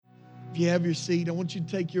If you have your seat, I want you to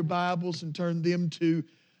take your Bibles and turn them to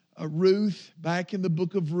Ruth, back in the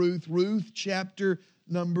book of Ruth, Ruth chapter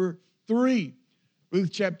number 3. Ruth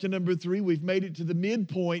chapter number 3, we've made it to the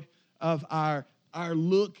midpoint of our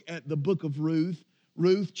look at the book of Ruth.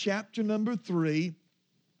 Ruth chapter number 3,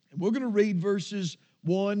 and we're going to read verses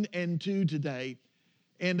 1 and 2 today.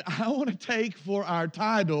 And I want to take for our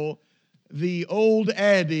title the old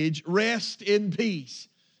adage, rest in peace.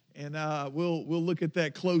 And we'll look at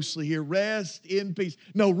that closely here. Rest in peace.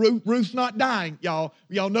 No, Ruth's not dying, y'all.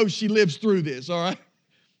 Y'all know she lives through this, all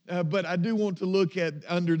right? But I do want to look at,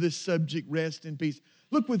 under this subject, rest in peace.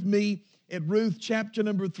 Look with me at Ruth chapter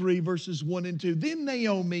number 3, verses 1 and 2. Then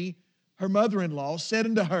Naomi, her mother-in-law, said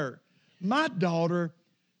unto her, My daughter,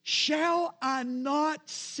 shall I not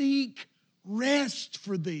seek rest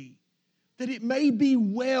for thee, that it may be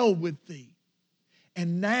well with thee?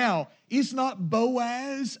 And now, is not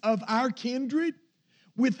Boaz of our kindred,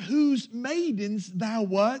 with whose maidens thou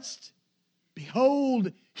wast?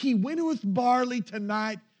 Behold, he winnoweth barley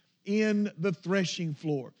tonight in the threshing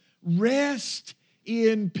floor. Rest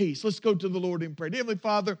in peace. Let's go to the Lord in prayer. Dear Heavenly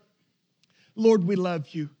Father, Lord, we love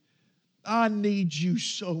you. I need you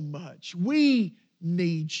so much. We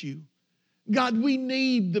need you. God, we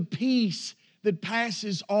need the peace that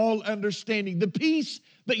passes all understanding. The peace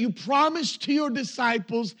that you promised to your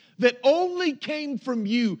disciples that only came from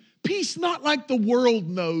you. Peace not like the world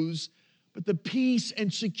knows, but the peace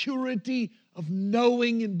and security of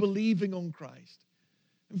knowing and believing on Christ.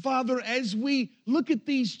 And Father, as we look at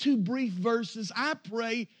these two brief verses, I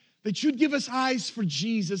pray that you'd give us eyes for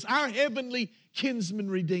Jesus, our heavenly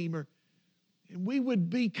kinsman redeemer. And we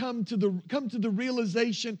would come to the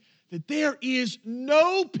realization that there is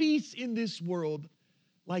no peace in this world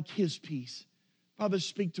like his peace. Father,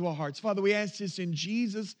 speak to our hearts. Father, we ask this in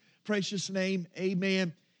Jesus' precious name.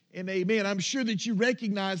 Amen and amen. I'm sure that you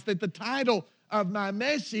recognize that the title of my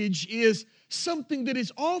message is something that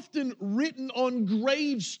is often written on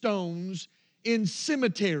gravestones in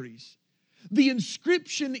cemeteries. The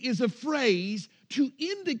inscription is a phrase to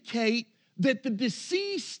indicate that the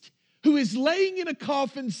deceased, who is laying in a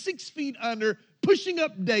coffin 6 feet under, pushing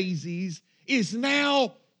up daisies, is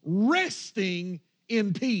now resting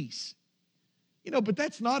in peace. You know, but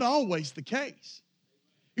that's not always the case.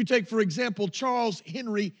 You take, for example, Charles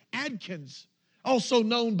Henry Adkins, also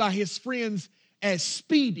known by his friends as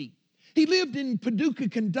Speedy. He lived in Paducah,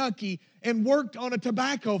 Kentucky, and worked on a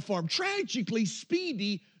tobacco farm. Tragically,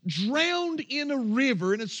 Speedy drowned in a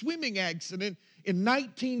river in a swimming accident in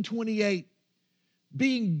 1928.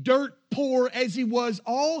 Being dirt poor as he was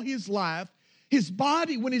all his life,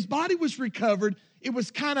 when his body was recovered, it was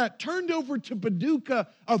kind of turned over to Paducah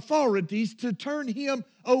authorities to turn him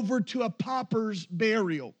over to a pauper's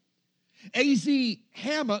burial. A.Z.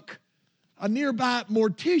 Hammock, a nearby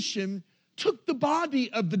mortician, took the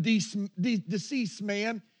body of the deceased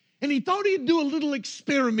man, and he thought he'd do a little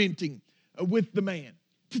experimenting with the man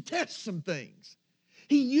to test some things.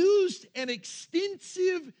 He used an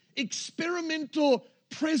extensive experimental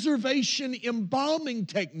preservation embalming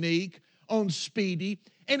technique on Speedy,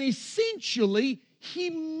 and essentially he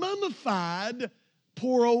mummified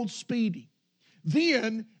poor old Speedy.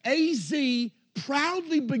 Then A.Z.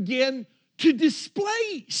 proudly began to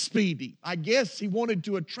display Speedy. I guess he wanted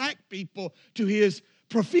to attract people to his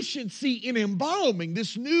proficiency in embalming,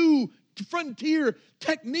 this new frontier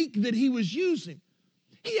technique that he was using.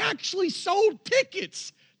 He actually sold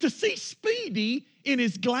tickets to see Speedy in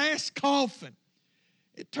his glass coffin.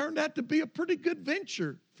 It turned out to be a pretty good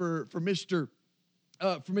venture for Mr.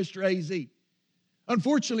 A.Z.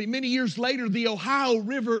 Unfortunately, many years later, the Ohio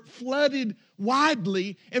River flooded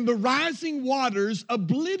widely, and the rising waters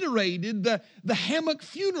obliterated the Hammock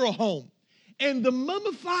Funeral Home. And the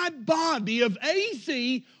mummified body of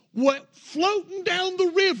A.Z. went floating down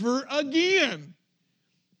the river again.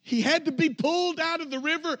 He had to be pulled out of the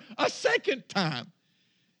river a second time.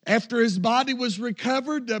 After his body was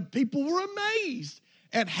recovered, people were amazed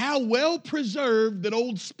at how well preserved that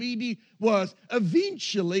old Speedy was.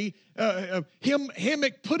 Eventually,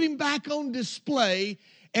 Hammock put him back on display,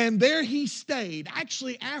 and there he stayed.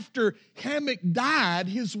 Actually, after Hammock died,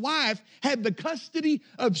 his wife had the custody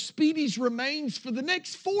of Speedy's remains for the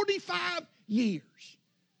next 45 years.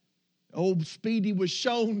 Old Speedy was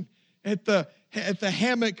shown at the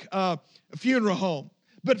Hammock funeral home.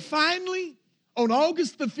 But finally, on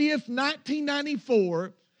August the 5th,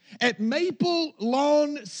 1994, at Maple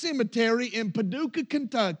Lawn Cemetery in Paducah,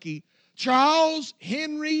 Kentucky, Charles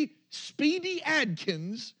Henry Speedy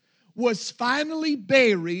Adkins was finally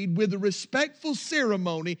buried with a respectful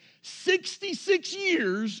ceremony 66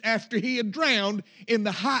 years after he had drowned in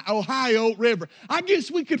the Ohio River. I guess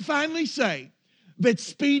we could finally say that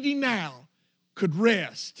Speedy now could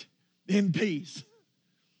rest in peace.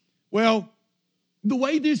 Well, the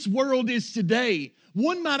way this world is today,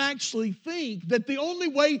 one might actually think that the only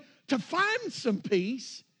way to find some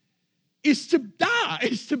peace is to die,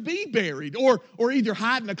 is to be buried, or either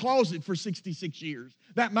hide in a closet for 66 years.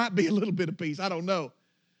 That might be a little bit of peace, I don't know.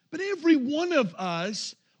 But every one of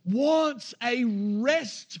us wants a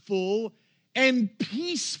restful and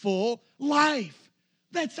peaceful life.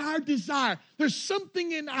 That's our desire. There's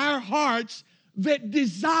something in our hearts that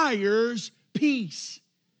desires peace.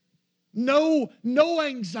 No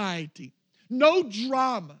anxiety, no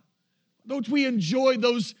drama. Don't we enjoy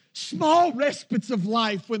those small respites of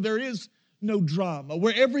life when there is no drama,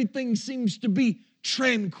 where everything seems to be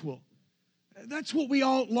tranquil? That's what we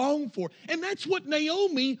all long for. And that's what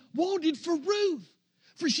Naomi wanted for Ruth.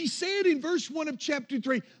 For she said in verse 1 of chapter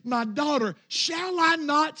 3, "My daughter, shall I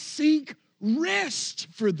not seek rest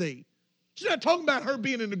for thee?" She's not talking about her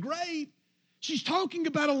being in the grave. She's talking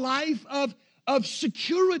about a life of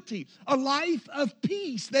security, a life of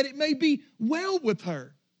peace, that it may be well with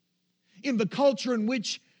her. In the culture in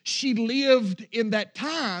which she lived in that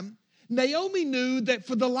time, Naomi knew that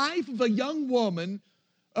for the life of a young woman,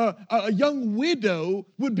 a young widow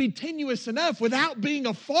would be tenuous enough without being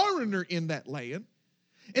a foreigner in that land.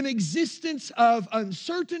 An existence of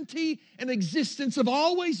uncertainty, an existence of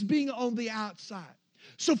always being on the outside.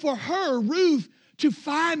 So for her, Ruth, to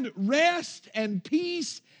find rest and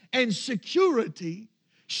peace and security,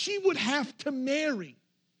 she would have to marry.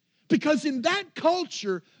 Because in that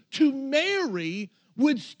culture, to marry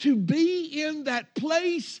was to be in that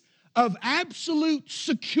place of absolute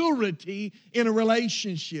security in a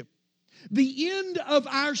relationship. The end of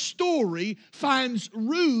our story finds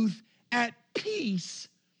Ruth at peace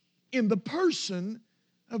in the person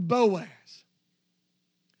of Boaz.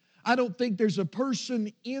 I don't think there's a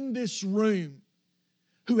person in this room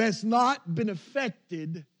who has not been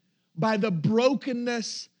affected by the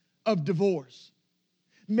brokenness of divorce.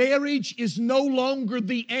 Marriage is no longer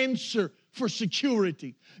the answer for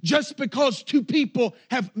security. Just because two people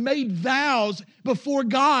have made vows before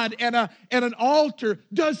God at an altar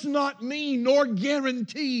does not mean nor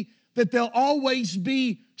guarantee that there'll always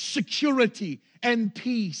be security and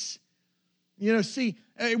peace. You know, see,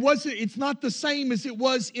 it's not the same as it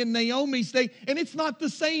was in Naomi's day, and it's not the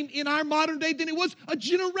same in our modern day than it was a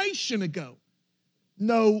generation ago.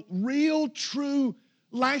 No real, true,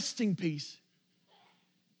 lasting peace,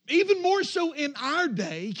 even more so in our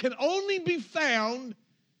day, can only be found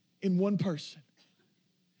in one person.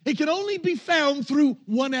 It can only be found through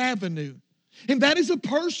one avenue, and that is a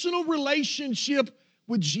personal relationship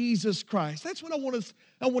with Jesus Christ. That's what I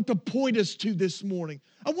want to point us to this morning.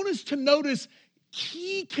 I want us to notice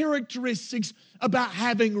key characteristics about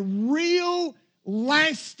having real,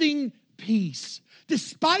 lasting peace.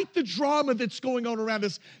 Despite the drama that's going on around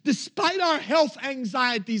us, despite our health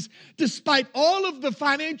anxieties, despite all of the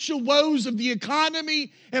financial woes of the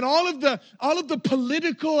economy and all of the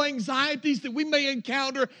political anxieties that we may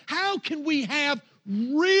encounter, how can we have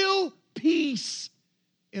real peace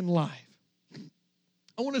in life?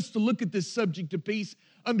 I want us to look at this subject of peace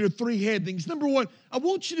under three headings. Number one, I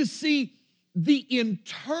want you to see the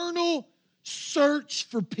internal search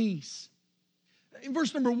for peace. In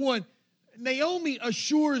verse number 1, Naomi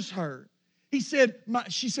assures her. She said,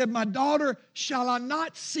 "My daughter, shall I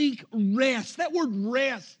not seek rest?" That word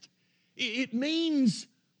rest, it means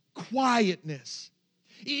quietness.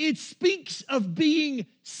 It speaks of being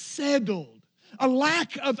settled, a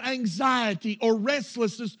lack of anxiety or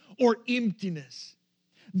restlessness or emptiness.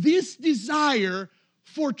 This desire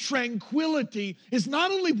for tranquility is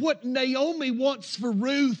not only what Naomi wants for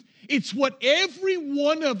Ruth, it's what every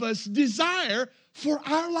one of us desire for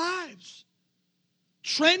our lives.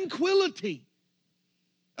 Tranquility,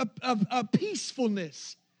 a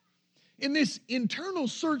peacefulness. In this internal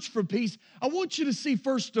search for peace, I want you to see,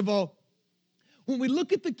 first of all, when we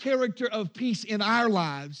look at the character of peace in our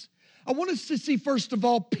lives, I want us to see, first of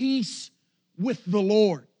all, peace with the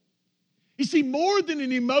Lord. You see, more than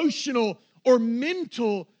an emotional or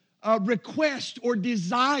mental request or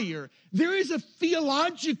desire, there is a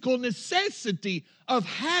theological necessity of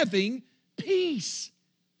having peace.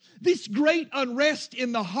 This great unrest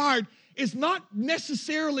in the heart is not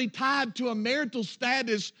necessarily tied to a marital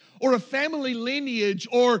status or a family lineage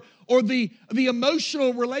or the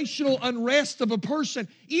emotional, relational unrest of a person.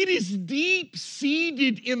 It is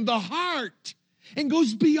deep-seated in the heart and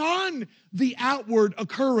goes beyond the outward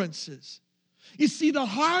occurrences. You see, the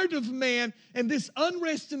heart of man and this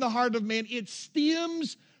unrest in the heart of man, it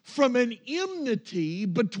stems from an enmity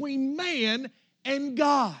between man and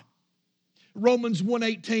God. Romans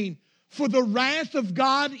 1:18, for the wrath of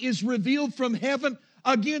God is revealed from heaven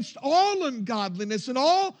against all ungodliness and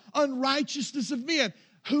all unrighteousness of men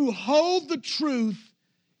who hold the truth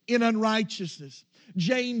in unrighteousness.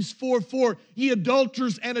 James 4:4, ye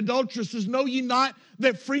adulterers and adulteresses, know ye not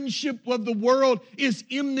that friendship of the world is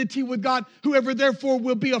enmity with God? Whoever therefore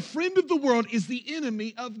will be a friend of the world is the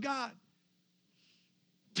enemy of God.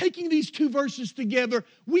 Taking these two verses together,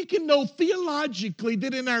 we can know theologically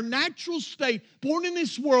that in our natural state, born in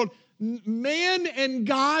this world, man and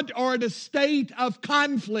God are at a state of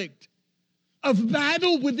conflict, of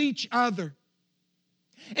battle with each other.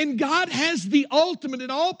 And God has the ultimate,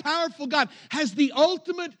 and all-powerful God has the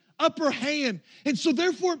ultimate upper hand. And so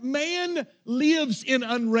therefore, man lives in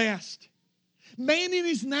unrest. Man in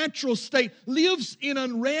his natural state lives in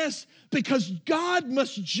unrest because God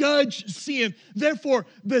must judge sin. Therefore,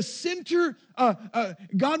 the center,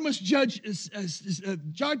 God must judge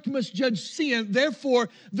sin. Therefore,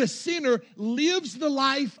 the sinner lives the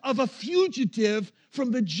life of a fugitive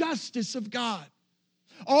from the justice of God.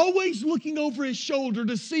 Always looking over his shoulder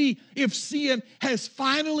to see if sin has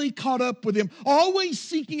finally caught up with him. Always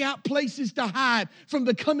seeking out places to hide from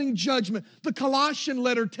the coming judgment. The Colossian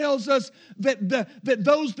letter tells us that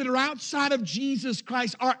those that are outside of Jesus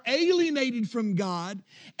Christ are alienated from God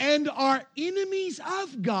and are enemies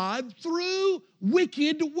of God through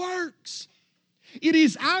wicked works. It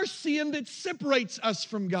is our sin that separates us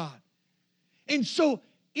from God. And so,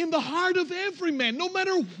 in the heart of every man, no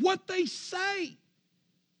matter what they say,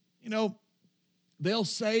 you know, they'll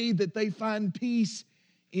say that they find peace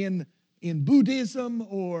in Buddhism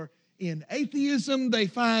or in atheism. They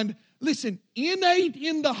find, listen, innate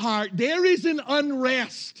in the heart, there is an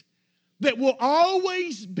unrest that will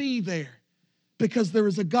always be there because there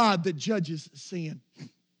is a God that judges sin.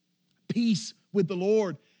 Peace with the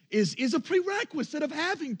Lord is a prerequisite of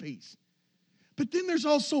having peace. But then there's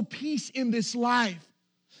also peace in this life.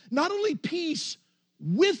 Not only peace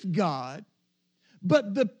with God,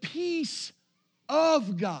 but the peace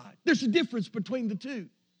of God. There's a difference between the two.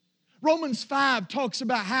 Romans 5 talks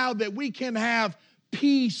about how that we can have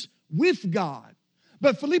peace with God.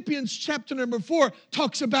 But Philippians chapter number 4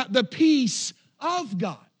 talks about the peace of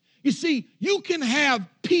God. You see, you can have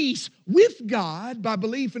peace with God by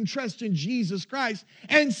belief and trust in Jesus Christ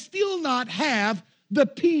and still not have the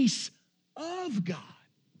peace of God.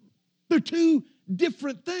 They're two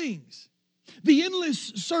different things. The endless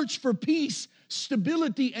search for peace,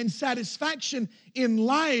 stability, and satisfaction in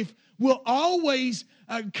life will always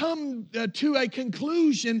come to a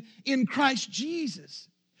conclusion in Christ Jesus.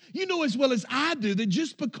 You know as well as I do that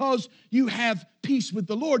just because you have peace with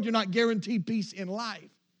the Lord, you're not guaranteed peace in life.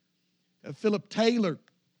 Philip Taylor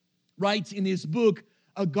writes in his book,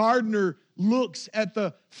 A Gardener Looks at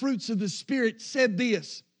the Fruits of the Spirit, said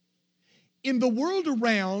this: in the world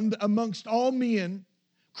around, amongst all men,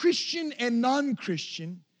 Christian and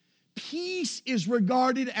non-Christian, peace is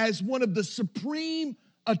regarded as one of the supreme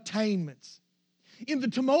attainments. In the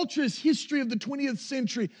tumultuous history of the 20th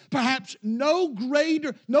century, perhaps no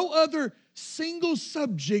other single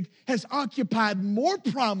subject has occupied more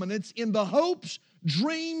prominence in the hopes,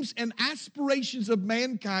 dreams, and aspirations of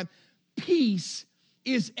mankind. Peace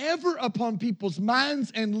is ever upon people's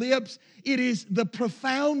minds and lips. It is the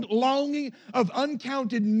profound longing of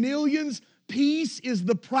uncounted millions. Peace is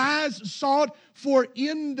the prize sought for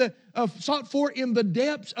in the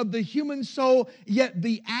depths of the human soul, yet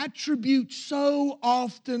the attribute so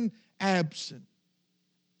often absent.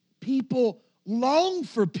 People long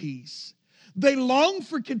for peace. They long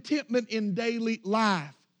for contentment in daily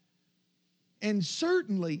life, and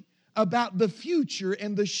certainly about the future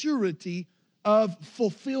and the surety of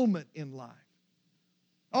fulfillment in life.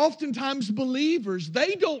 Oftentimes believers,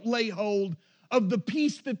 they don't lay hold of the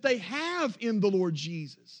peace that they have in the Lord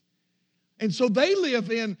Jesus. And so they live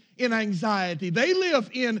in anxiety. They live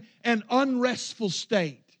in an unrestful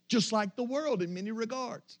state, just like the world in many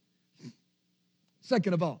regards.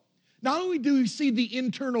 Second of all, not only do we see the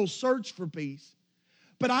internal search for peace,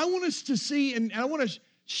 but I want us to see, and I want to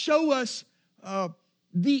show us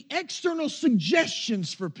the external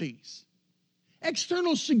suggestions for peace.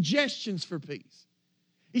 External suggestions for peace.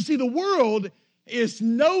 You see, the world is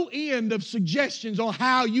no end of suggestions on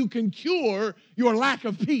how you can cure your lack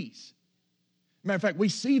of peace. Matter of fact, we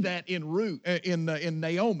see that in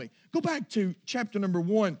Naomi. Go back to chapter number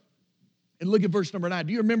 1 and look at verse number 9.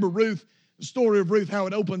 Do you remember Ruth, the story of Ruth, how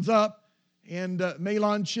it opens up? And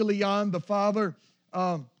Mahlon Chilion, the father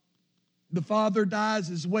dies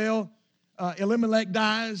as well. Elimelech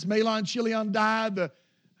dies, Mahlon, Chilion die.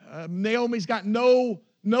 Naomi's got no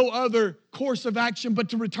other course of action but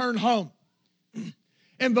to return home.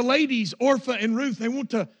 And the ladies, Orpah and Ruth, they want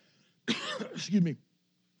to, excuse me,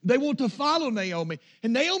 they want to follow Naomi.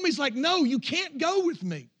 And Naomi's like, no, you can't go with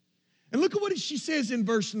me. And look at what she says in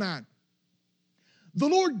verse 9. The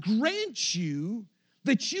Lord grants you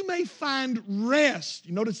that you may find rest.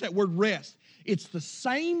 You notice that word rest. It's the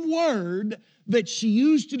same word that she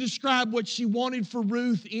used to describe what she wanted for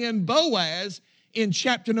Ruth in Boaz in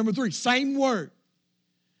chapter number 3. Same word.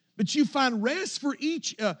 That you find rest for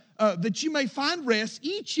each, that you may find rest,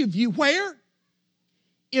 each of you, where?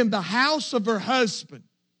 In the house of her husband.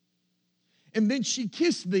 And then she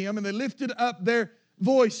kissed them and they lifted up their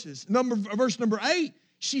voices. Verse number 8,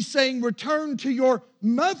 she's saying, return to your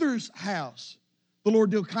mother's house. The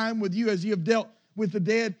Lord deal kind with you as you have dealt with the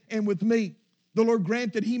dead and with me. The Lord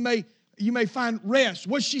grant that you may find rest.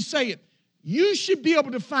 What's she saying? You should be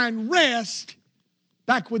able to find rest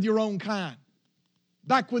back with your own kind,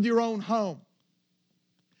 back with your own home.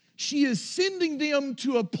 She is sending them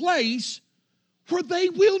to a place where they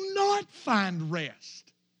will not find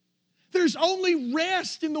rest. There's only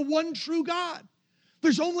rest in the one true God.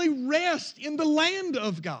 There's only rest in the land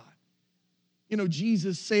of God. You know,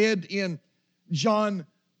 Jesus said in John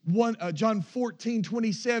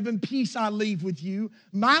 14:27, peace I leave with you,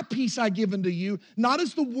 my peace I give unto you, not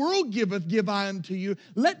as the world giveth, give I unto you.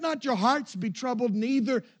 Let not your hearts be troubled,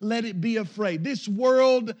 neither let it be afraid. This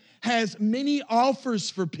world has many offers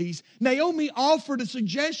for peace. Naomi offered a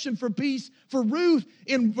suggestion for peace for Ruth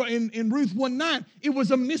in Ruth 1:9. It was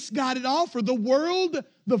a misguided offer. The world,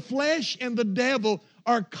 the flesh, and the devil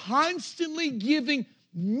are constantly giving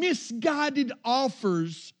misguided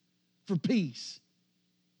offers for peace.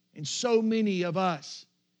 And so many of us,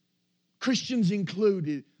 Christians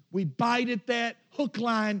included, we bite at that hook,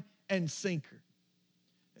 line, and sinker.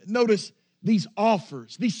 Notice these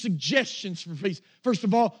offers, these suggestions for peace. First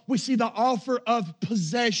of all, we see the offer of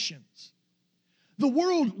possessions. The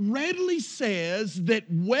world readily says that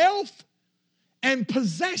wealth and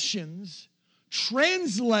possessions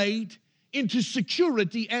translate into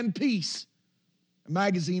security and peace. A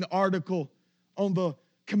magazine article on the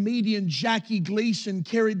comedian Jackie Gleason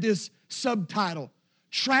carried this subtitle,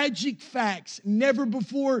 Tragic Facts Never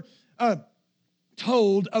Before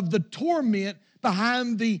Told of the Torment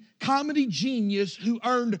Behind the Comedy Genius Who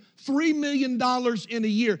Earned $3 million in a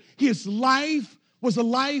year. His life was a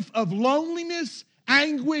life of loneliness,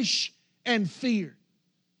 anguish, and fear.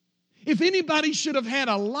 If anybody should have had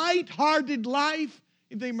a light-hearted life,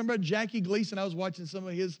 you think, remember Jackie Gleason? I was watching some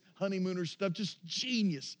of his honeymooner stuff, just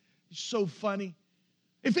genius. It's so funny.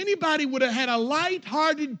 If anybody would have had a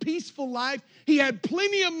light-hearted, peaceful life, he had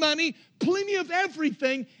plenty of money, plenty of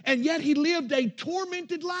everything, and yet he lived a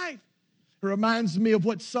tormented life. It reminds me of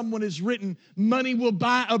what someone has written. Money will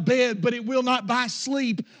buy a bed, but it will not buy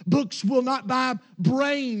sleep. Books will not buy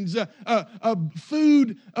brains.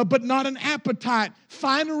 Food, but not an appetite.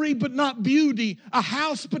 Finery, but not beauty. A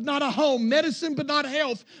house, but not a home. Medicine, but not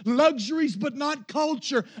health. Luxuries, but not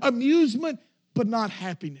culture. Amusement, but not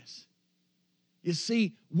happiness. You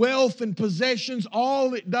see, wealth and possessions,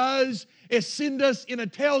 all it does is send us in a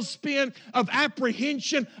tailspin of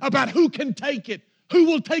apprehension about who can take it, who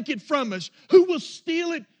will take it from us, who will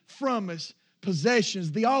steal it from us.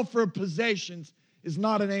 Possessions, the offer of possessions is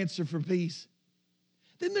not an answer for peace.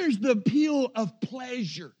 Then there's the appeal of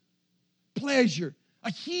pleasure. Pleasure, a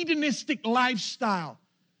hedonistic lifestyle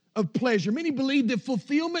of pleasure. Many believe that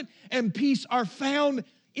fulfillment and peace are found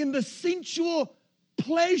in the sensual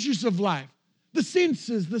pleasures of life. The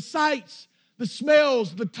senses, the sights, the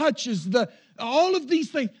smells, the touches, all of these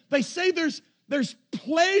things. They say there's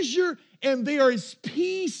pleasure and there is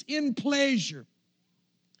peace in pleasure.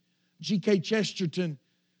 G.K. Chesterton,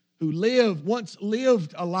 who once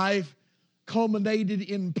lived a life culminated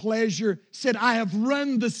in pleasure, said, I have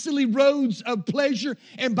run the silly roads of pleasure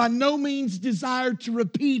and by no means desire to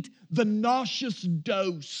repeat the nauseous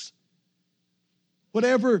dose.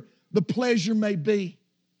 Whatever the pleasure may be,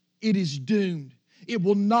 it is doomed. It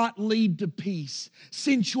will not lead to peace.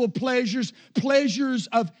 Sensual pleasures, pleasures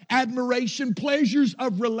of admiration, pleasures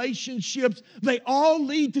of relationships, they all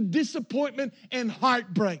lead to disappointment and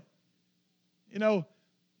heartbreak. You know,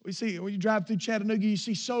 we see, when you drive through Chattanooga, you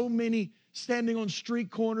see so many standing on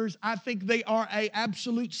street corners. I think they are an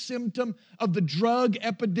absolute symptom of the drug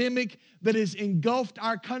epidemic that has engulfed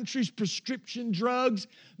our country's prescription drugs.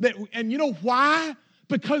 And you know why?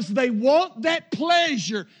 Because they want that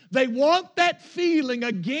pleasure. They want that feeling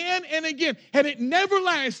again and again. And it never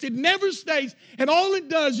lasts. It never stays. And all it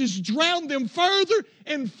does is drown them further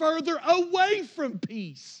and further away from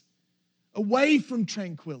peace. away from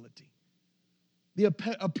tranquility, the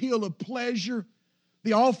appeal of pleasure,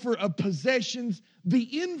 the offer of possessions,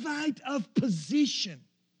 the invite of position.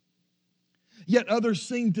 Yet others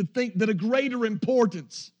seem to think that a greater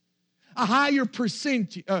importance, a higher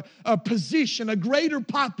percentage, a position, a greater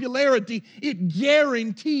popularity, it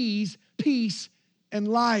guarantees peace and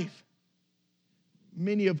life.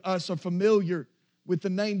 Many of us are familiar with the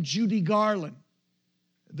name Judy Garland,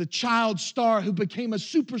 the child star who became a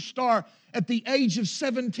superstar at the age of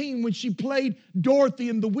 17 when she played Dorothy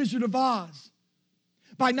in The Wizard of Oz.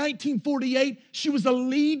 By 1948, she was a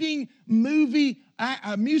leading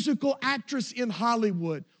musical actress in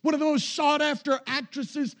Hollywood, one of the most sought-after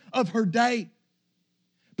actresses of her day.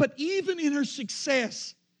 But even in her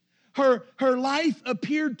success, her life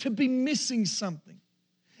appeared to be missing something.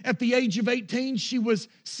 At the age of 18, she was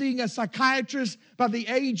seeing a psychiatrist. By the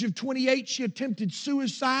age of 28, she attempted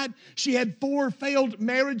suicide. She had 4 failed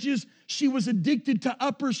marriages. She was addicted to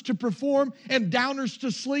uppers to perform and downers to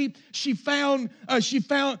sleep. She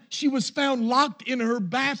was found locked in her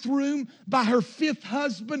bathroom by her 5th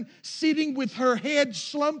husband, sitting with her head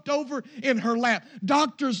slumped over in her lap.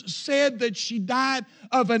 Doctors said that she died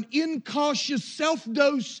of an incautious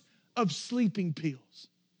self-dose of sleeping pills.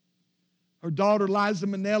 Her daughter, Liza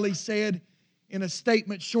Minnelli, said in a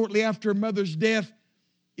statement shortly after her mother's death,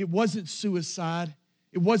 it wasn't suicide,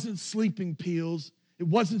 it wasn't sleeping pills, it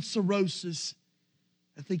wasn't cirrhosis.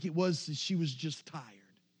 I think it was that she was just tired.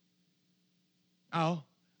 Oh,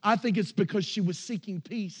 I think it's because she was seeking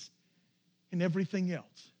peace in everything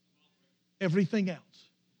else. Everything else.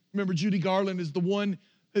 Remember, Judy Garland is the one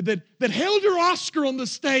that held her Oscar on the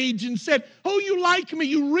stage and said, oh, you like me,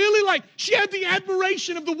 you really like. She had the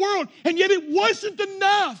admiration of the world, and yet it wasn't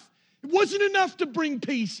enough. It wasn't enough to bring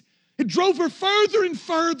peace. It drove her further and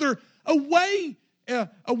further away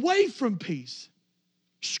from peace.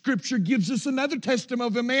 Scripture gives us another testimony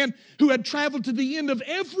of a man who had traveled to the end of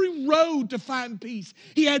every road to find peace.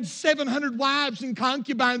 He had 700 wives and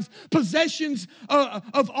concubines, possessions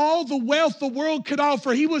of all the wealth the world could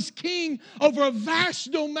offer. He was king over a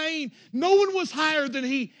vast domain. No one was higher than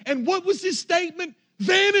he. And what was his statement?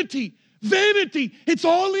 Vanity. Vanity, it's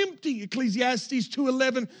all empty. Ecclesiastes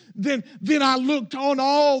 2:11. Then I looked on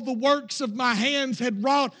all the works of my hands had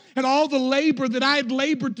wrought, and all the labor that I had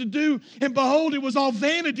labored to do, and behold, it was all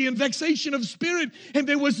vanity and vexation of spirit, and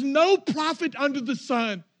there was no profit under the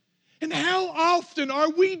sun. And how often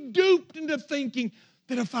are we duped into thinking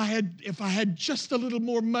that if I had just a little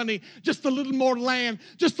more money, just a little more land,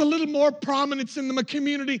 just a little more prominence in my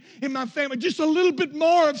community, in my family, just a little bit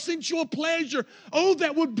more of sensual pleasure, oh,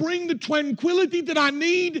 that would bring the tranquility that I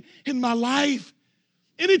need in my life.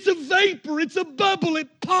 And it's a vapor, it's a bubble, it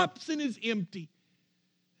pops and is empty.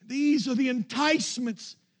 These are the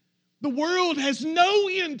enticements. The world has no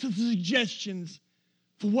end to the suggestions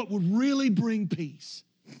for what would really bring peace.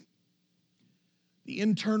 The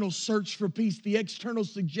internal search for peace, the external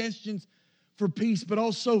suggestions for peace, but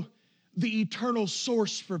also the eternal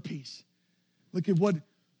source for peace. Look at what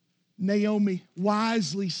Naomi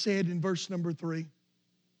wisely said in verse number 3.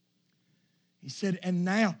 He said, and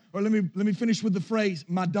now, or let me finish with the phrase,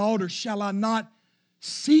 my daughter, shall I not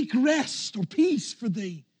seek rest or peace for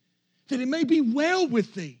thee, that it may be well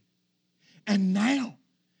with thee? And now,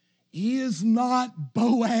 is not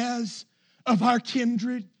Boaz of our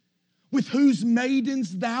kindred, with whose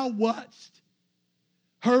maidens thou wast?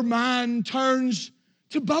 Her mind turns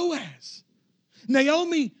to Boaz.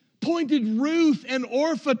 Naomi pointed Ruth and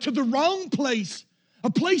Orpah to the wrong place, a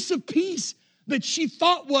place of peace that she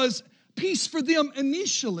thought was peace for them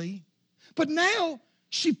initially. But now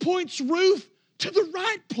she points Ruth to the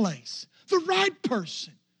right place, the right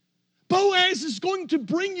person. Boaz is going to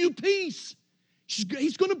bring you peace.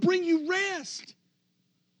 He's going to bring you rest.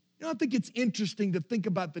 You know, I think it's interesting to think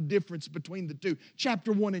about the difference between the two,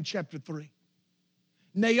 chapter 1 and chapter 3.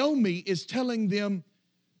 Naomi is telling them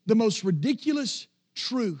the most ridiculous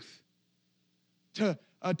truth to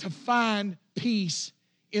find peace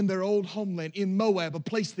in their old homeland, in Moab, a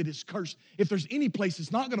place that is cursed. If there's any place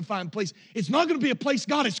it's not going to find place, it's not going to be a place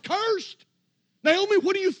God has cursed. Naomi,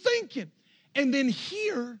 what are you thinking? And then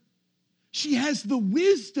here, she has the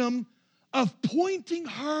wisdom of pointing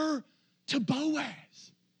her to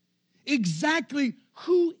Boaz. Exactly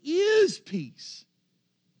who is peace.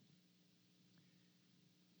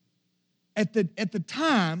 At the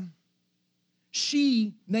time,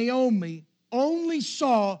 Naomi, only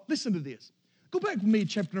saw, listen to this. Go back with me to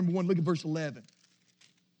chapter number 1, look at verse 11.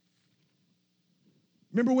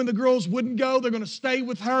 Remember when the girls wouldn't go, they're going to stay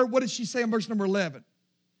with her. What did she say in verse number 11?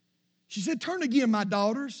 She said, turn again, my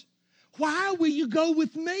daughters. Why will you go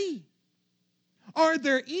with me? Are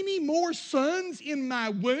there any more sons in my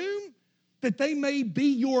womb that they may be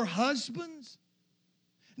your husbands?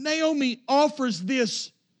 Naomi offers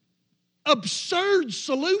this absurd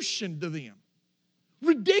solution to them.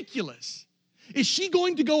 Ridiculous. Is she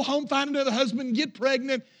going to go home, find another husband, get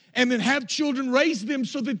pregnant, and then have children, raise them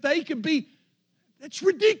so that they could be? That's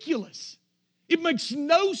ridiculous. It makes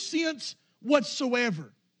no sense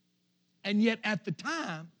whatsoever. And yet at the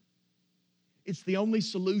time, it's the only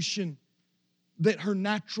solution that her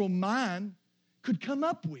natural mind could come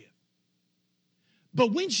up with.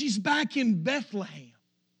 But when she's back in Bethlehem,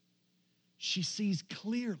 she sees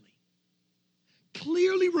clearly.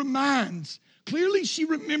 Clearly she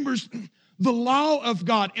remembers the law of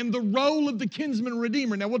God and the role of the kinsman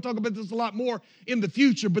redeemer. Now, we'll talk about this a lot more in the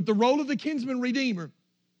future, but the role of the kinsman redeemer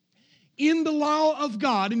in the law of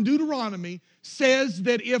God in Deuteronomy says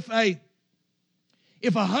that if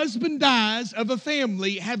a husband dies of a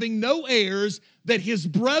family having no heirs, that his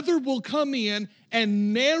brother will come in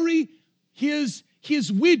and marry his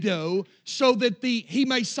widow so that he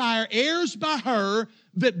may sire heirs by her,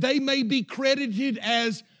 that they may be credited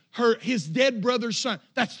as his dead brother's son.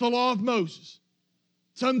 That's the law of Moses.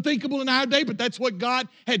 It's unthinkable in our day, but that's what God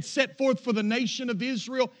had set forth for the nation of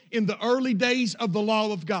Israel in the early days of the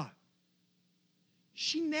law of God.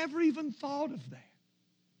 She never even thought of that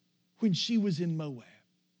when she was in Moab.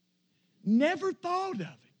 Never thought of it.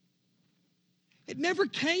 It never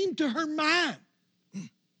came to her mind.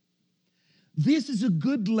 This is a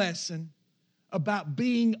good lesson about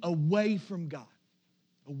being away from God.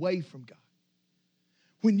 Away from God.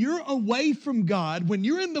 When you're away from God, when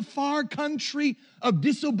you're in the far country of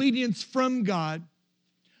disobedience from God,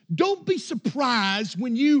 don't be surprised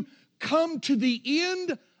when you come to the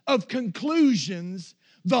end of conclusions,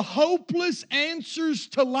 the hopeless answers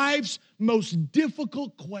to life's most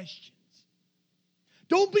difficult questions.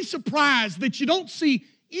 Don't be surprised that you don't see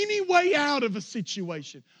any way out of a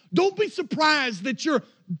situation. Don't be surprised that you're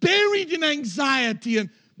buried in anxiety and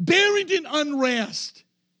buried in unrest.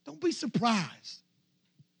 Don't be surprised.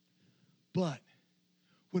 But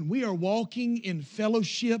when we are walking in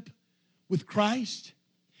fellowship with Christ,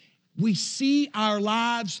 we see our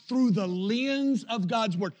lives through the lens of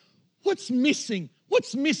God's Word. What's missing?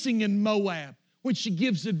 What's missing in Moab when she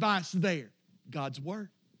gives advice there? God's Word.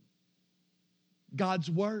 God's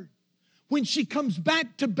Word. When she comes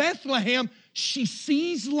back to Bethlehem, she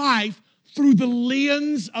sees life through the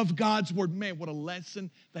lens of God's Word. Man, what a lesson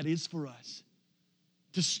that is for us.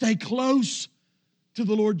 To stay close to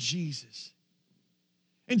the Lord Jesus.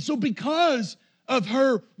 And so because of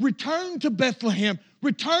her return to Bethlehem,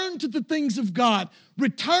 return to the things of God,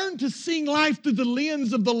 return to seeing life through the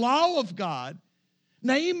lens of the law of God,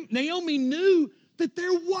 Naomi knew that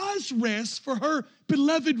there was rest for her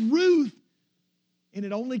beloved Ruth. And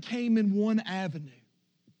it only came in one avenue.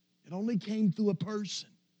 It only came through a person.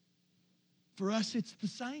 For us, it's the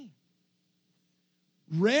same.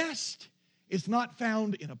 Rest is not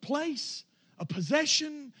found in a place, a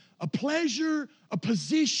possession, a pleasure, a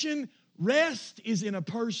position. Rest is in a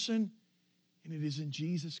person, and it is in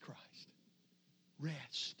Jesus Christ.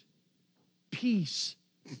 Rest. Peace.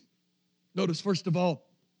 Notice, first of all,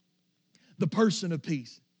 the person of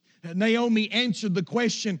peace. Naomi answered the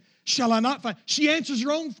question, shall I not find? She answers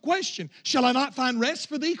her own question. Shall I not find rest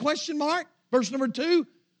for thee? Question mark. Verse number 2.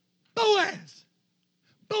 Boaz.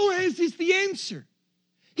 Boaz is the answer.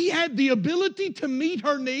 He had the ability to meet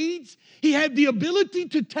her needs. He had the ability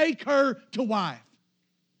to take her to wife.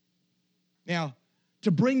 Now,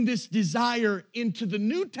 to bring this desire into the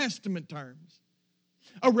New Testament terms,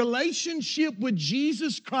 a relationship with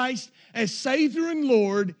Jesus Christ as Savior and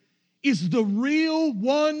Lord is the real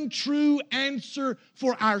one true answer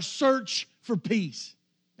for our search for peace.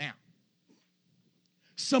 Now,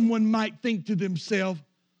 someone might think to themselves,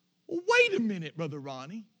 well, wait a minute, Brother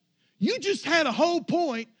Ronnie. You just had a whole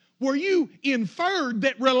point where you inferred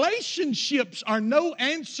that relationships are no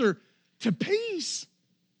answer to peace.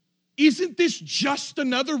 Isn't this just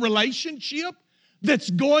another relationship that's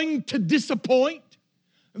going to disappoint,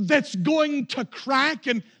 that's going to crack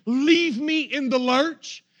and leave me in the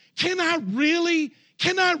lurch? Can I really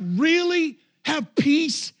have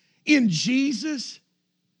peace in Jesus?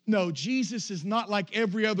 No, Jesus is not like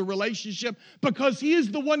every other relationship because He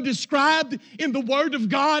is the one described in the Word of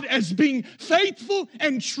God as being faithful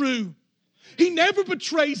and true. He never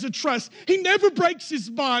betrays a trust. He never breaks His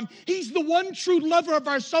bond. He's the one true lover of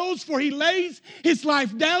our souls, for He lays His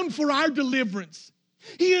life down for our deliverance.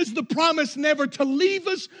 He is the promise never to leave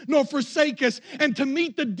us nor forsake us and to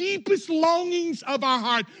meet the deepest longings of our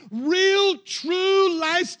heart. Real, true,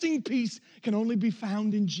 lasting peace can only be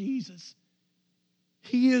found in Jesus.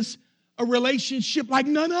 He is a relationship like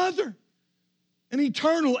none other, an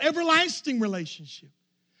eternal, everlasting relationship.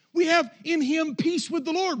 We have in Him peace with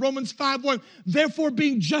the Lord, Romans 5:1. Therefore,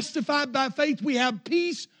 being justified by faith, we have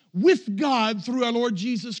peace with God through our Lord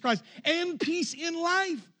Jesus Christ, and peace in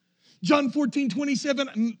life. John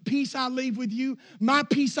 14:27, peace I leave with you, my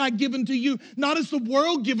peace I give unto you. Not as the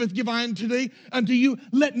world giveth, give I unto you.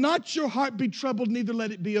 Let not your heart be troubled, neither let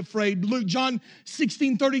it be afraid. John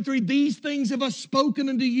 16:33, these things have I spoken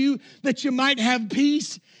unto you, that you might have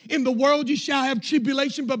peace. In the world you shall have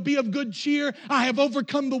tribulation, but be of good cheer. I have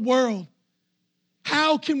overcome the world.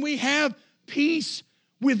 How can we have peace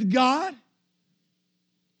with God?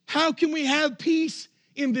 How can we have peace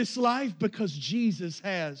in this life? Because Jesus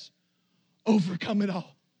has overcome it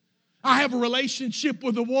all. I have a relationship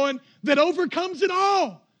with the one that overcomes it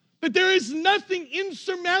all. That there is nothing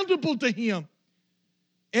insurmountable to Him.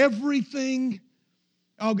 Everything,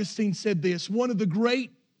 Augustine said this, one of the great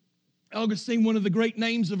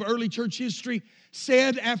names of early church history,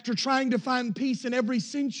 said after trying to find peace in every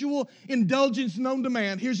sensual indulgence known to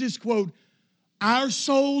man, here's his quote, our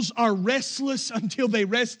souls are restless until they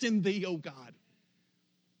rest in Thee, O God.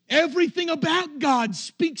 Everything about God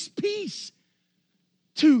speaks peace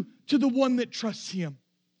to the one that trusts Him.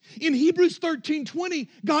 In Hebrews 13:20,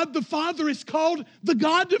 God the Father is called the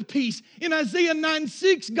God of peace. In Isaiah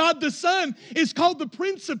 9:6, God the Son is called the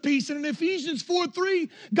Prince of Peace. And in Ephesians 4:3,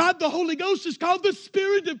 God the Holy Ghost is called the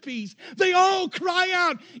Spirit of Peace. They all cry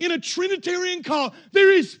out in a Trinitarian call,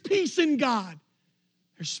 there is peace in God.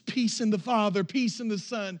 There's peace in the Father, peace in the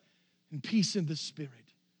Son, and peace in the Spirit.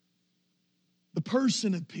 The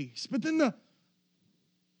person of peace, but then the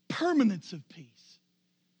permanence of peace.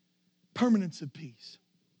 Permanence of peace.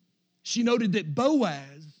 She noted that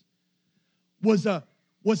Boaz was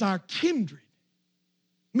our kindred,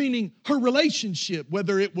 meaning her relationship,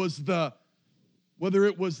 whether it was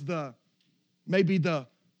maybe the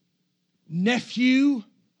nephew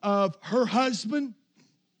of her husband,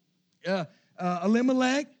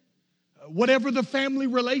 Elimelech, whatever the family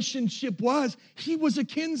relationship was, he was a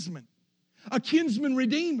kinsman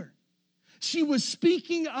redeemer. She was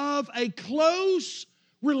speaking of a close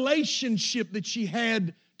relationship that she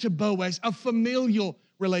had to Boaz, a familial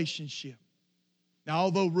relationship. Now,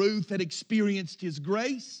 although Ruth had experienced his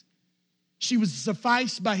grace, she was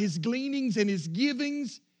sufficed by his gleanings and his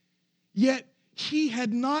givings, yet he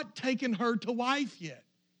had not taken her to wife yet.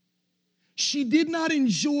 She did not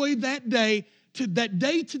enjoy that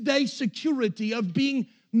day-to-day security of being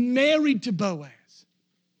married to Boaz.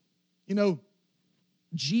 You know,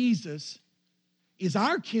 Jesus is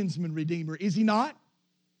our kinsman redeemer, is He not?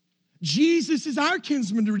 Jesus is our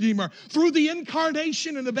kinsman redeemer. Through the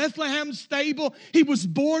incarnation in the Bethlehem stable, He was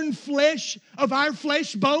born flesh of our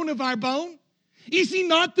flesh, bone of our bone. Is He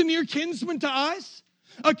not the near kinsman to us?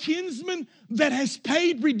 A kinsman that has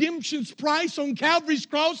paid redemption's price on Calvary's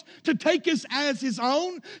cross to take us as His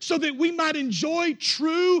own so that we might enjoy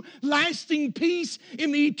true, lasting peace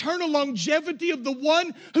in the eternal longevity of the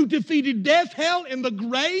one who defeated death, hell, and the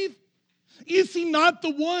grave? Is He not the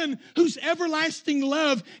one whose everlasting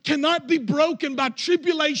love cannot be broken by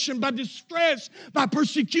tribulation, by distress, by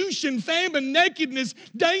persecution, famine, nakedness,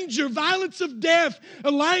 danger, violence of death,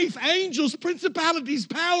 life, angels, principalities,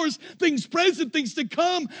 powers, things present, things to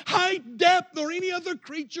come, height, depth, nor any other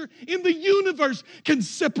creature in the universe can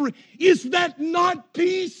separate? Is that not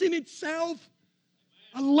peace in itself?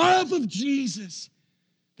 A love of Jesus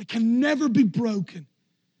that can never be broken.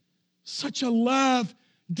 Such a love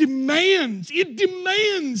demands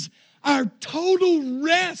our total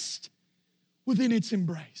rest within its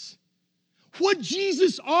embrace. What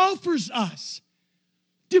Jesus offers us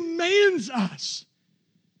demands us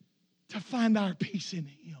to find our peace in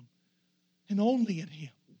Him and only in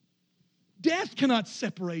Him. Death cannot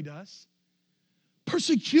separate us.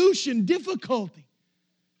 Persecution, difficulty.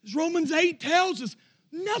 As Romans 8 tells us,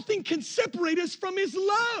 nothing can separate us from His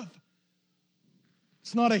love.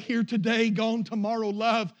 It's not a here today, gone tomorrow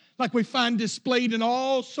love like we find displayed in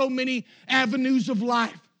so many avenues of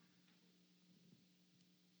life.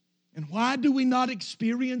 And why do we not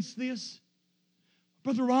experience this?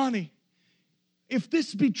 Brother Ronnie, if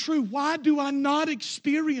this be true, why do I not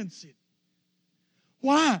experience it?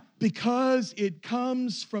 Why? Because it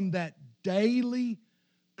comes from that daily,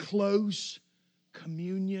 close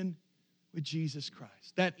communion with Jesus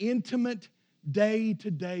Christ. That intimate,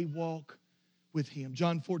 day-to-day walk with Him.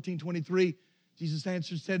 John 14:23, Jesus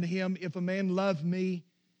answered, said to him, if a man love me,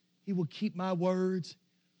 he will keep my words,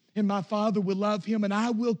 and my Father will love him, and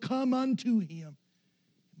I will come unto him,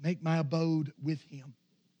 make my abode with him.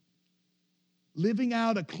 Living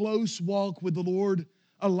out a close walk with the Lord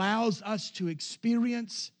allows us to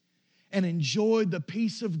experience and enjoy the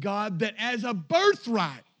peace of God that as a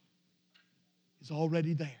birthright is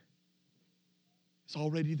already there. It's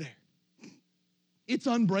already there. It's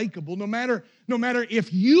unbreakable. No matter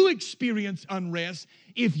if you experience unrest,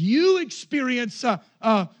 if you experience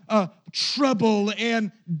trouble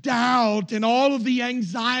and doubt and all of the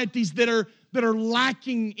anxieties that are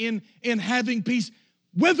lacking in having peace,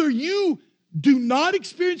 whether you do not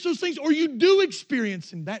experience those things or you do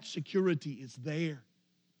experience them, that security is there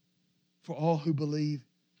for all who believe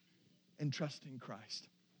and trust in Christ.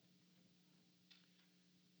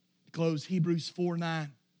 To close, Hebrews 4:9.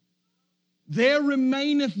 There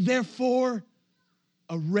remaineth therefore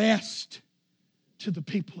a rest to the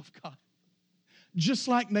people of God. Just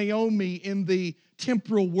like Naomi in the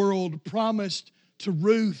temporal world promised to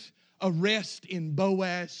Ruth a rest in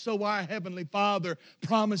Boaz, so our Heavenly Father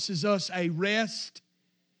promises us a rest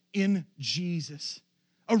in Jesus.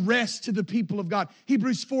 A rest to the people of God.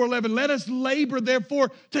 Hebrews 4:11, let us labor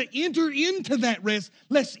therefore to enter into that rest,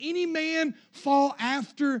 lest any man fall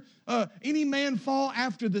after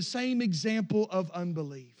the same example of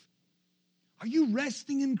unbelief. Are you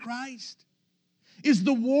resting in Christ? Is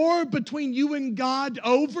the war between you and God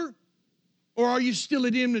over? Or are you still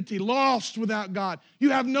at enmity, lost without God? You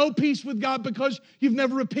have no peace with God because you've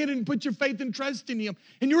never repented and put your faith and trust in Him,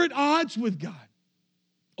 and you're at odds with God.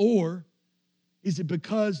 Or is it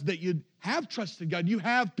because that you have trusted God, you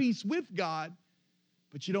have peace with God,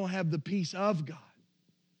 but you don't have the peace of God?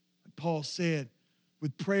 Like Paul said,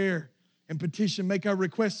 with prayer and petition, make our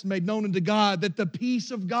requests made known unto God, that the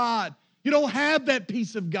peace of God, you don't have that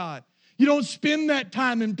peace of God. You don't spend that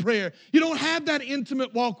time in prayer. You don't have that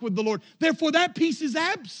intimate walk with the Lord. Therefore, that peace is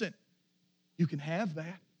absent. You can have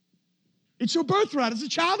that. It's your birthright as a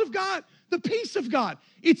child of God, the peace of God.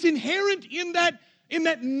 It's inherent in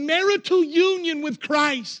that marital union with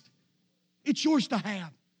Christ. It's yours to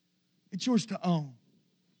have. It's yours to own.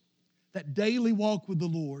 That daily walk with the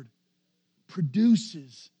Lord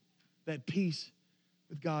produces that peace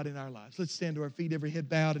with God in our lives. Let's stand to our feet, every head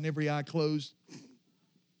bowed and every eye closed.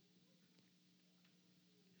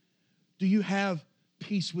 Do you have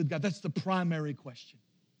peace with God? That's the primary question.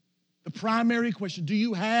 The primary question, do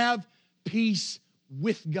you have peace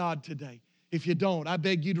with God today? If you don't, I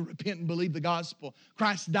beg you to repent and believe the gospel.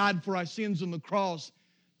 Christ died for our sins on the cross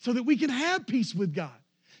so that we can have peace with God.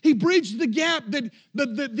 He bridged the gap,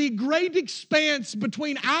 the great expanse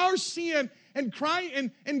between our sin and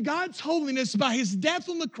Christ and God's holiness by His death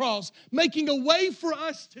on the cross, making a way for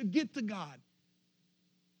us to get to God.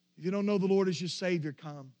 If you don't know the Lord as your Savior,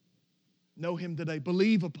 come. Know Him today.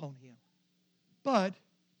 Believe upon Him. But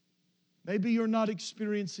maybe you're not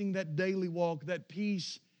experiencing that daily walk, that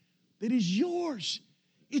peace that is yours.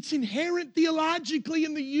 It's inherent theologically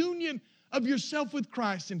in the union of yourself with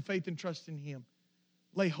Christ in faith and trust in Him.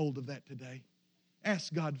 Lay hold of that today.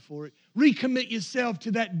 Ask God for it. Recommit yourself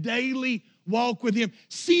to that daily walk with Him,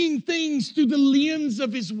 seeing things through the lens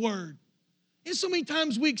of His Word. And so many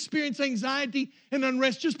times we experience anxiety and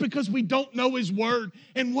unrest just because we don't know His Word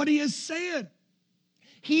and what He has said.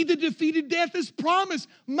 He that defeated death has promised,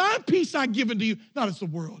 my peace I give unto you, not as the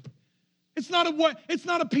world. It's not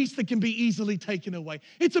a peace that can be easily taken away.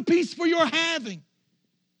 It's a peace for your having.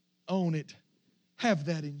 Own it. Have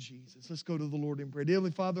that in Jesus. Let's go to the Lord in prayer. Dear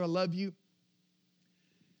Heavenly Father, I love You.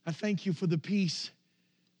 I thank You for the peace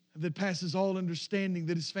that passes all understanding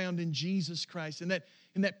that is found in Jesus Christ and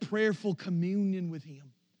that prayerful communion with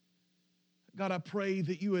Him. God, I pray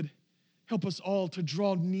that You would help us all to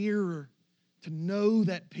draw nearer to know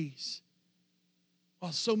that peace.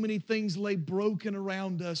 While so many things lay broken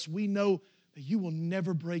around us, we know that You will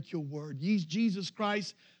never break Your word. Jesus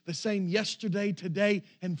Christ, the same yesterday, today,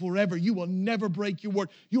 and forever. You will never break Your word.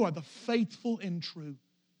 You are the faithful and true.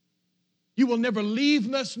 You will never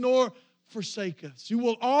leave us nor forsake us. You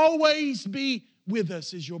will always be with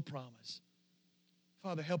us is Your promise.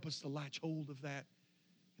 Father, help us to latch hold of that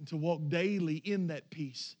and to walk daily in that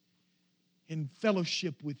peace, in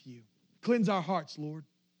fellowship with You. Cleanse our hearts, Lord.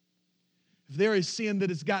 If there is sin that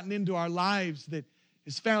has gotten into our lives that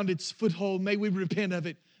has found its foothold, may we repent of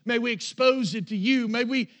it. May we expose it to You. May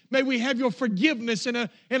we have Your forgiveness and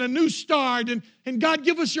a new start. And God,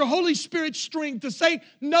 give us Your Holy Spirit strength to say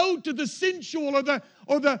no to the sensual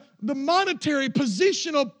or the monetary,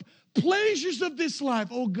 positional pleasures of this life.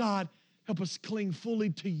 Oh God, help us cling fully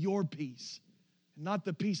to Your peace, and not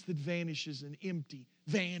the peace that vanishes in empty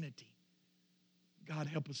vanity. God,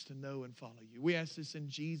 help us to know and follow You. We ask this in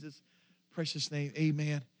Jesus' precious name.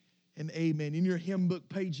 Amen and amen. In your hymn book,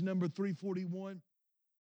 page number 341.